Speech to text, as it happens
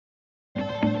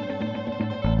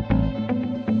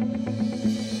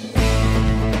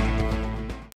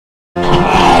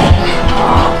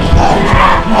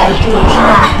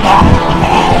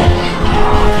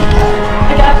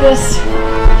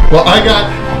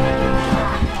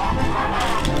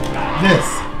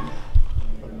this.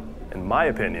 In my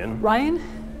opinion. Ryan,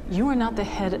 you are not the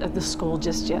head of the school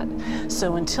just yet.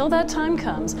 So until that time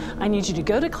comes, I need you to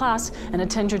go to class and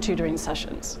attend your tutoring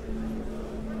sessions.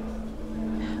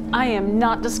 I am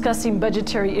not discussing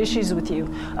budgetary issues with you.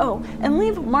 Oh, and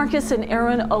leave Marcus and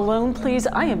Aaron alone, please.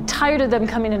 I am tired of them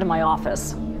coming into my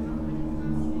office.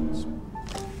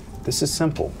 This is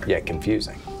simple, yet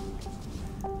confusing.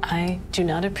 I do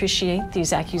not appreciate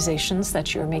these accusations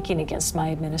that you're making against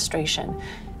my administration.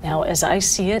 Now, as I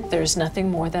see it, there's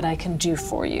nothing more that I can do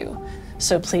for you.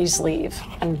 So please leave.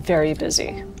 I'm very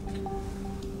busy.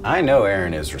 I know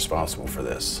Aaron is responsible for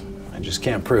this. I just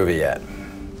can't prove it yet.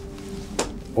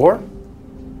 Or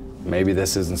maybe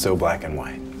this isn't so black and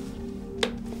white.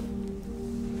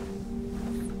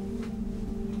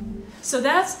 So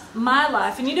that's my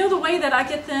life. And you know the way that I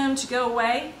get them to go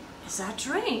away is I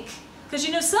drink. Because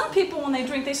you know, some people when they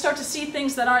drink, they start to see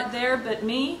things that aren't there, but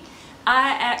me, I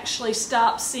actually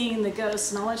stop seeing the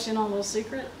ghosts. And I'll let you in on a little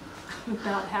secret. I'm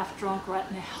about half drunk right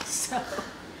now, so.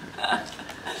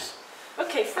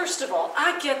 Okay, first of all,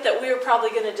 I get that we're probably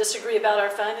going to disagree about our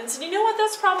findings, and you know what?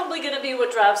 That's probably going to be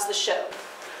what drives the show.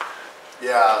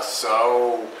 Yeah,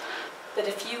 so... But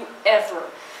if you ever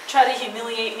try to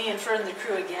humiliate me in front of the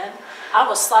crew again, I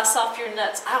will slice off your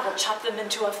nuts, I will chop them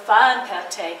into a fine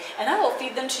pate, and I will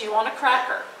feed them to you on a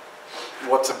cracker.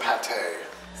 What's a pate?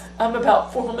 I'm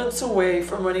about 4 months away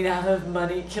from running out of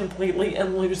money completely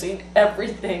and losing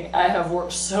everything I have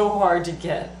worked so hard to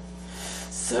get.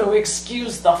 So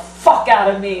excuse the fuck out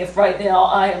of me if right now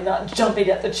I am not jumping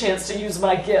at the chance to use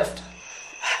my gift.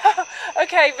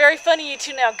 Okay, very funny you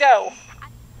two, now go.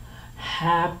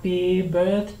 Happy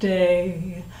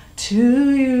birthday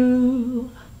to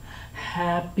you.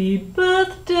 Happy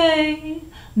birthday,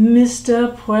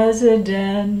 Mr.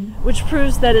 President. Which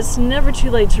proves that it's never too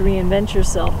late to reinvent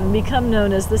yourself and become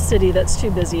known as the city that's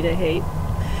too busy to hate.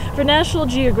 For National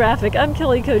Geographic, I'm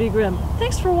Kelley Cody-Grimm.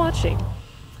 Thanks for watching.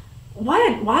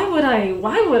 Why would I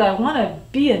want to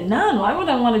be a nun? Why would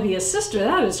I want to be a sister?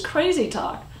 That is crazy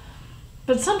talk.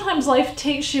 But sometimes life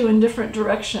takes you in different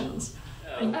directions.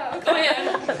 Oh, okay.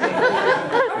 All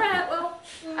right, well.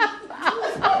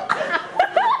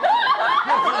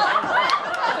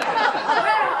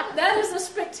 Wow, that is a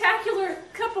spectacular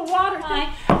cup of water.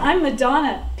 Hi, I'm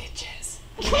Madonna.